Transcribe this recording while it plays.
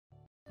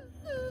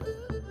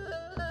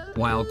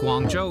While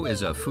Guangzhou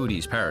is a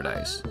foodie's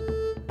paradise,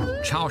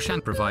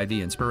 Chaozhou provide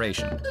the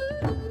inspiration.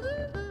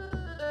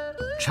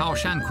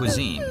 Chaozhou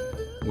cuisine,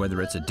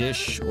 whether it's a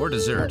dish or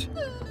dessert,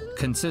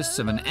 consists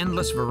of an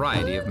endless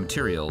variety of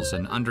materials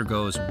and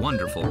undergoes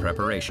wonderful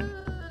preparation.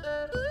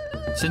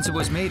 Since it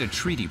was made a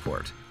treaty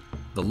port,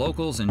 the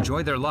locals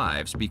enjoy their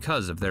lives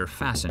because of their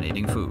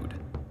fascinating food.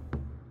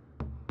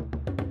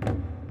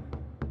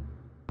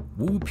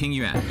 Wu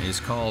Pingyuan is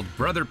called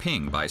Brother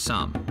Ping by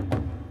some,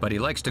 but he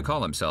likes to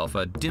call himself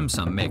a dim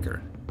sum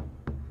maker.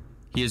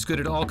 He is good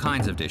at all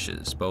kinds of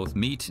dishes, both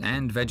meat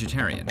and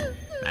vegetarian,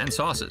 and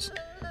sauces.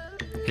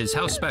 His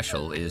house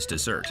special is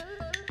dessert.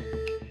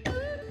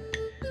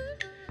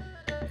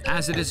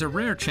 As it is a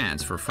rare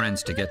chance for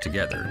friends to get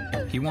together,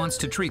 he wants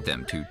to treat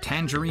them to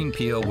tangerine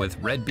peel with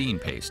red bean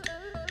paste.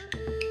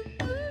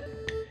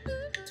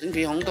 陈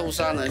皮红豆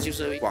沙呢，就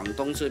是广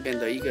东这边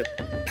的一个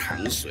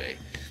糖水，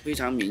非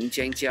常民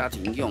间家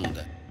庭用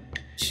的，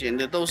选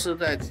的都是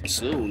在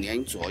15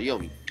年左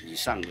右以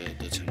上的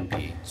陈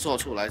皮，做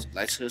出来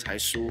吃才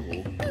舒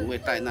服，不会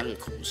带那个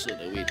苦涩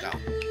的味道。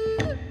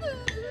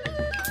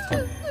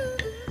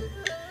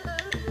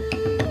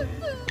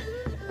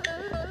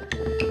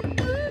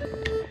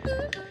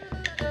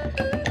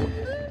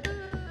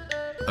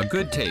 A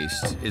good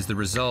taste is the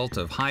result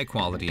of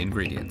high-quality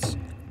ingredients.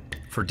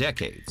 For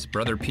decades,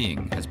 Brother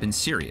Ping has been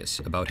serious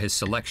about his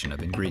selection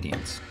of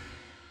ingredients.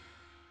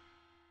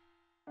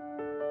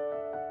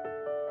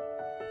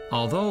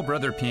 Although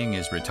Brother Ping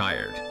is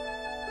retired,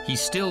 he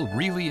still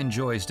really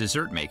enjoys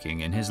dessert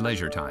making in his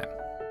leisure time.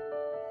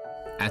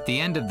 At the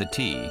end of the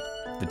tea,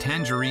 the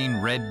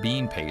tangerine red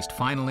bean paste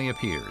finally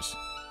appears.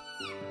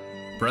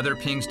 Brother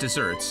Ping's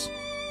desserts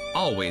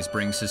always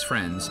brings his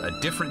friends a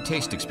different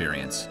taste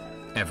experience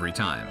every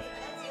time.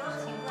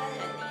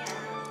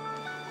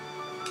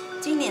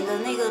 今年的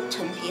那个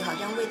陈皮好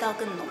像味道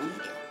更浓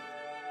一点。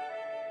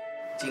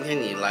今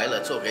天你来了，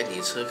做给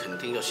你吃，肯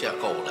定就下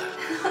够了。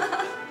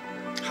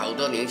好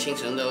多年轻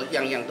人都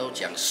样样都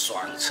讲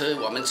爽，吃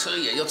我们吃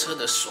也要吃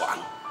得爽，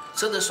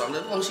吃得爽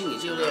的东西你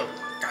就要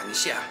赶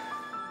下。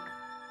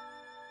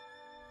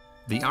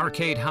 The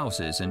arcade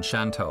houses in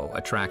Shantou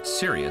attract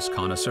serious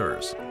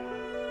connoisseurs.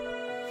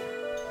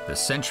 The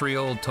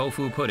century-old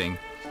tofu pudding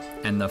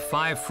and the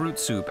 5-fruit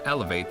soup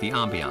elevate the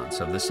ambiance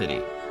of the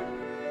city.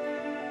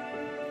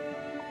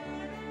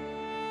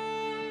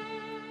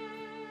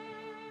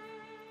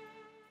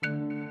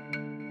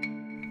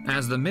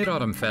 As the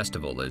Mid-Autumn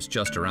Festival is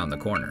just around the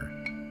corner,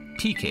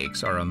 tea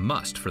cakes are a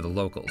must for the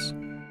locals.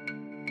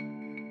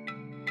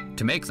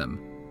 To make them,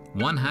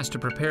 one has to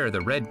prepare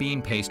the red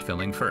bean paste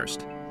filling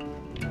first.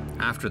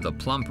 After the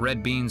plump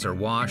red beans are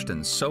washed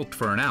and soaked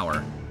for an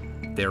hour,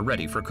 they're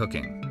ready for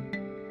cooking.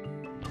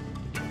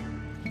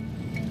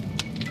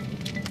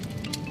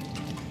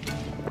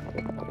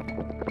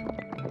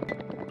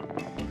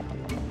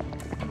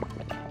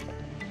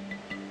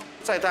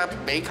 在它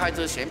没开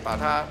之前，把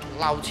它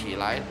捞起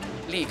来，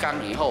沥干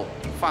以后，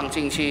放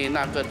进去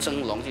那个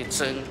蒸笼去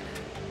蒸，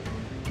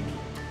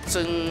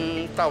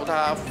蒸到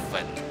它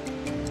粉。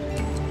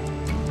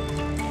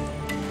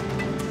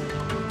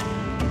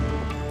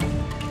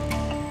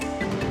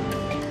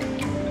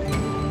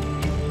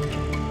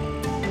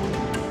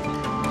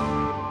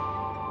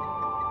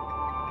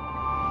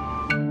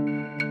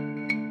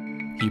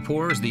He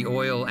pours the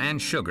oil and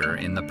sugar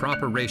in the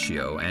proper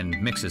ratio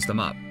and mixes them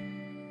up.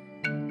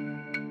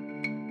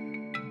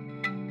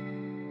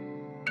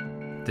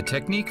 The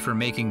technique for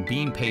making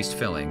bean paste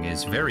filling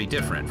is very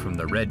different from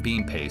the red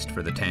bean paste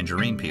for the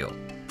tangerine peel.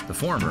 The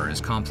former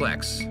is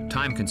complex,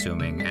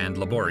 time-consuming, and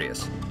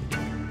laborious.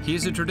 He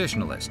is a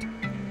traditionalist,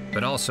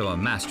 but also a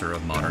master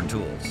of modern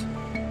tools.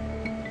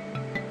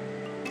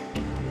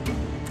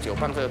 酒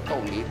棒这个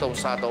豆泥、豆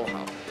沙都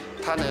好，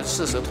它呢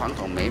40传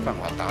统没办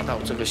法达到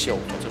这个效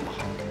果这么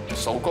好，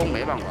手工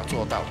没办法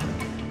做到。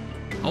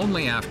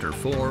 Only after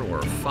 4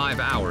 or 5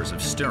 hours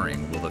of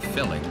stirring will the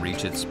filling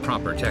reach its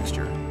proper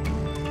texture.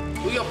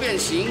 不要变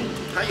形，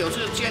还有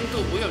这个煎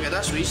度，不要给它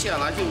垂下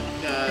来，就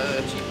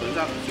基本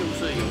上就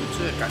是有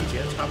这个感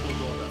觉差不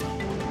多的。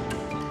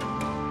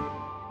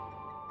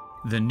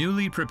 The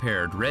newly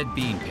prepared red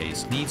bean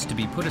paste needs to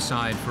be put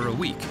aside for a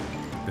week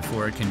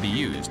before it can be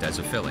used as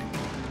a filling.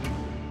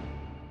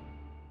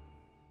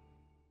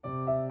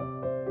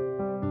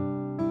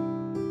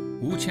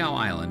 Wuqiao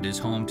Island is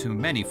home to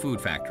many food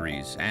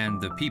factories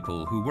and the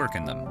people who work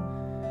in them.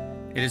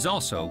 It is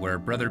also where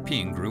Brother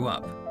Ping grew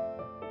up.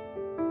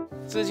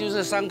 这就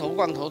是山头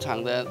罐头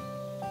厂的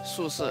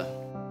宿舍，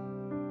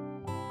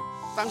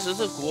当时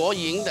是国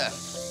营的，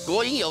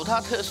国营有它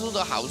特殊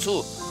的好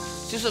处，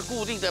就是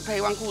固定的配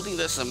方、固定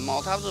的什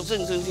么，它是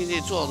认真进去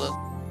做的。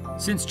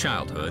Since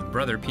childhood,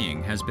 Brother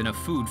Ping has been a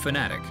food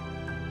fanatic.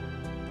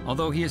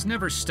 Although he has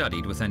never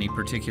studied with any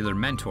particular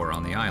mentor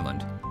on the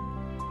island,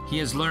 he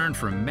has learned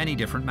from many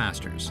different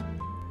masters.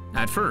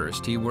 At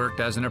first, he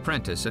worked as an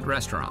apprentice at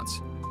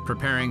restaurants,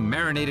 preparing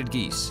marinated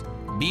geese,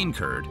 bean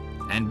curd,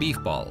 and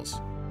beef balls.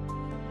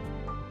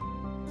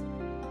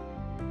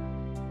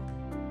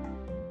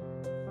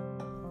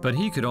 But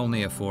he could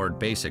only afford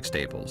basic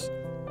staples.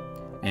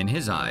 In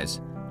his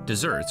eyes,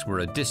 desserts were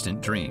a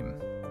distant dream.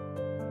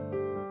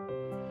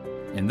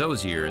 In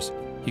those years,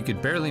 he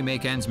could barely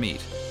make ends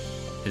meet.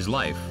 His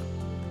life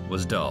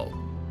was dull.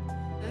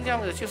 人家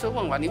就是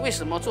问我你为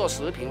什么做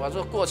食品？我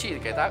说过去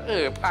给他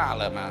饿怕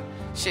了嘛，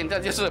现在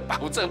就是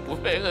保证不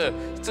会饿，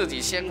自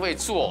己先会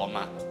做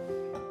嘛。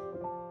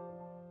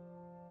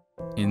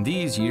In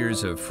these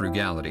years of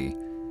frugality,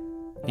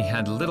 he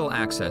had little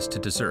access to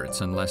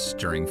desserts unless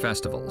during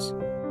festivals.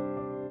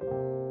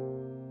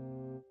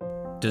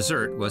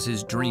 Dessert was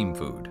his dream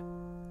food.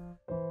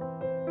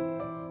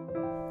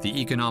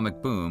 The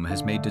economic boom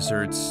has made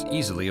desserts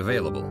easily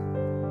available,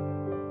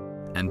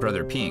 and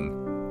Brother Ping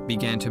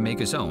began to make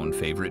his own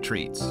favorite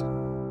treats.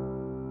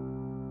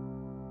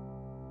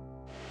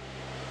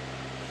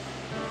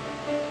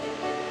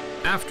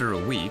 After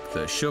a week,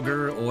 the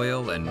sugar,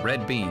 oil, and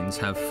red beans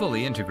have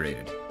fully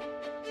integrated.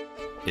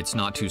 It's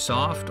not too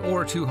soft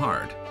or too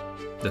hard.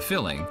 The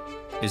filling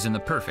is in the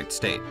perfect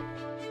state.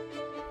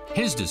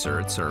 His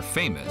desserts are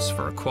famous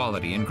for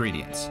quality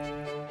ingredients.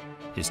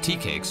 His tea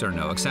cakes are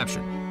no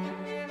exception.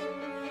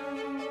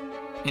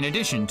 In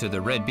addition to the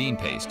red bean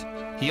paste,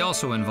 he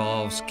also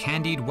involves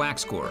candied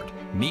wax gourd,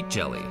 meat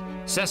jelly,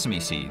 sesame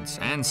seeds,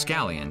 and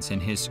scallions in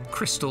his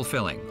crystal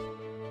filling.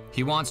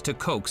 He wants to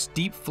coax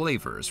deep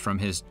flavors from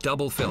his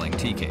double filling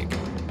tea cake.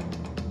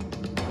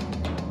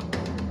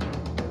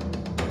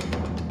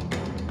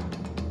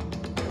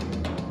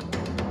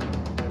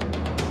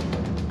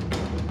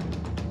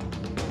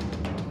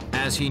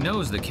 As he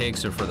knows the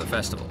cakes are for the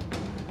festival,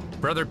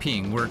 Brother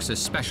Ping works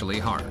especially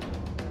hard.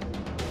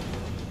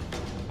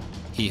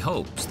 He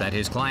hopes that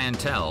his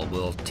clientele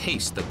will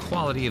taste the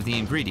quality of the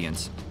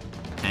ingredients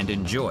and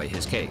enjoy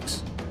his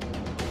cakes.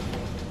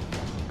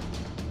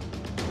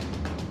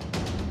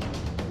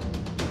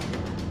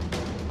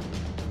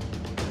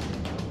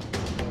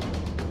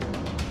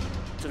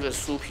 这个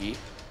酥皮，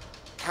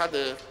它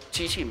的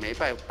机器没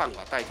办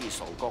法代替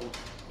手工，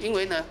因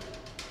为呢，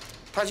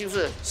它就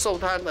是受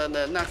它的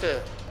那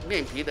个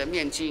面皮的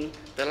面筋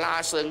的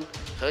拉伸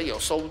和有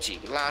收紧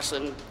拉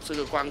伸这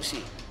个关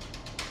系。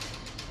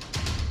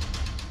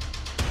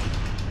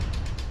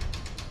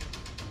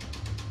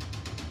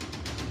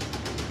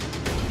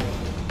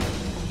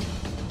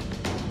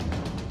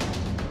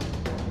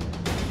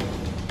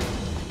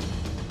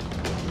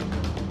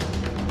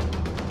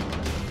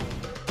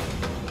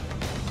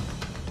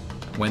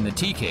 When the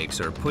tea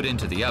cakes are put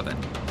into the oven,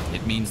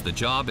 it means the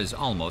job is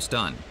almost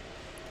done.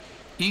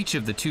 Each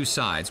of the two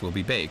sides will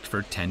be baked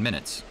for 10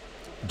 minutes.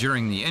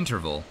 During the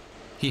interval,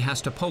 he has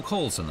to poke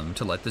holes in them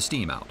to let the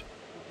steam out.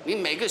 你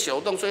每个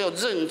小动作要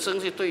认真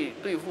去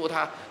对付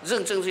它，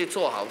认真去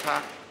做好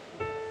它。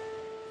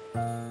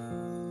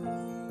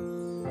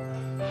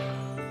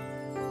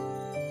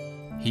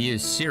 He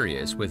is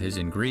serious with his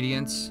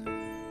ingredients,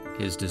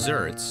 his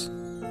desserts,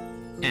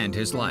 and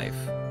his life.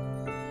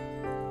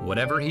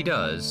 Whatever he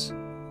does,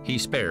 he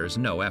spares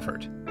no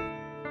effort.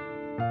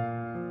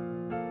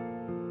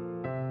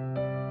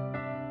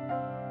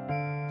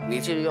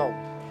 你就要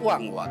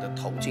万瓦的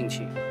投进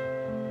去，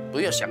不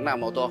要想那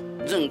么多，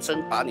认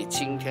真把你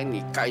今天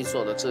你该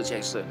做的这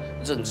件事，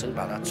认真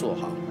把它做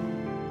好。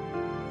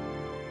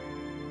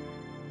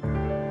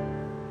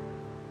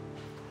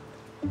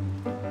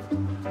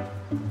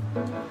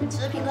 其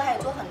实平哥还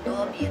有做很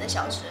多别的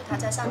小吃，他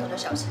在汕头的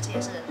小吃界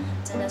是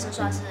真的是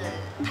算是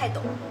太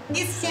懂。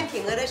第一次见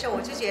品哥的时候，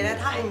我就觉得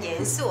他很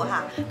严肃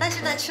哈，但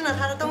是呢，吃了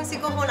他的东西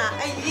过后呢，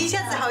哎，一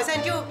下子好像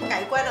就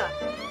改观了。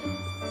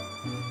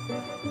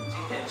今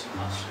天有什么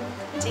好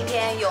吃？今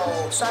天有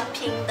酸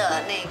拼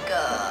的那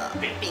个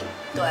饼，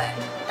对，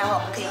待会我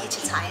们可以一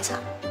起尝一尝。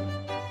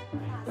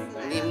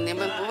你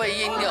们不会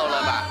晕掉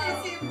了吧？ 太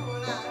幸福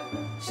了。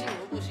幸福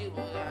不幸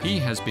福？ He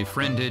has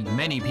befriended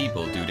many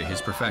people due to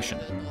his profession.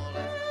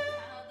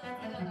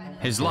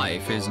 His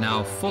life is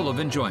now full of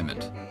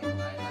enjoyment.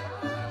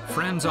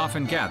 Friends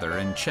often gather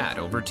and chat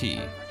over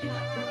tea.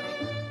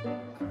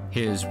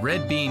 His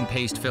red bean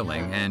paste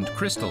filling and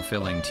crystal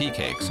filling tea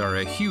cakes are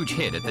a huge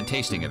hit at the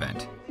tasting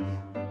event,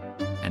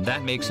 and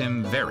that makes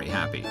him very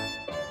happy.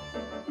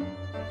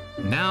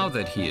 Now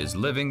that he is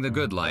living the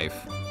good life,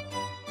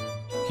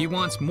 he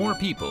wants more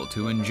people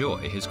to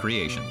enjoy his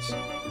creations.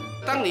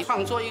 当你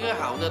创作一个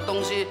好的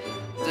东西，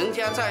人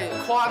家在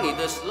夸你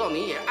的时候，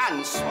你也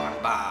暗爽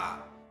吧。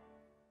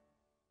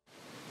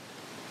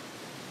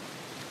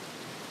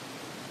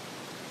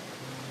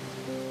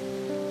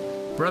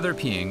 Brother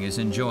Ping is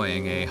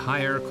enjoying a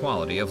higher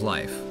quality of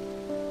life.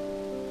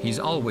 He's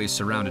always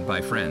surrounded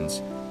by friends,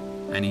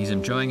 and he's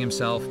enjoying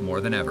himself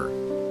more than ever.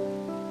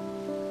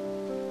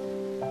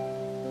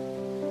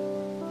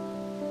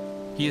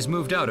 He has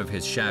moved out of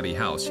his shabby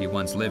house he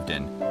once lived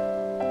in,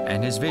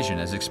 and his vision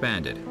has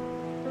expanded.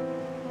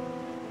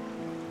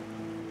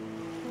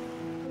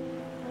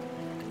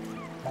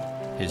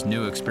 His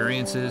new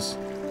experiences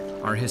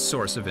are his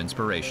source of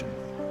inspiration.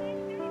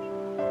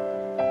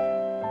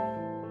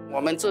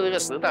 我们这个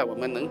时代，我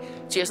们能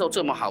接受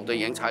这么好的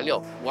原材料，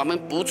我们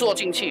不做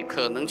进去，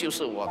可能就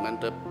是我们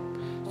的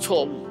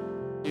错误。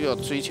就要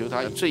追求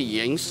它最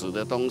原始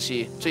的东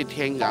西、最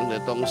天然的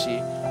东西，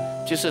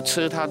就是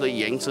吃它的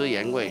原汁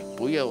原味，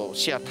不要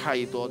下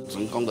太多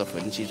人工的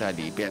粉剂在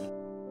里边。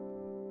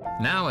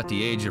Now at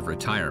the age of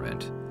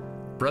retirement,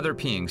 Brother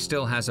Ping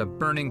still has a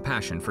burning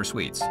passion for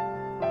sweets.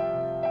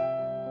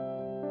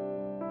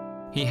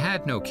 He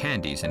had no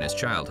candies in his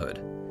childhood,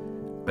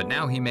 but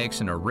now he makes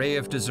an array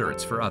of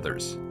desserts for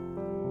others.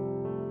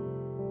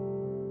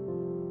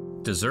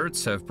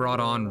 Desserts have brought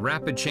on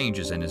rapid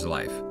changes in his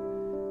life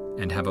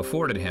and have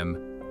afforded him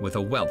with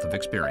a wealth of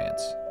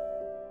experience.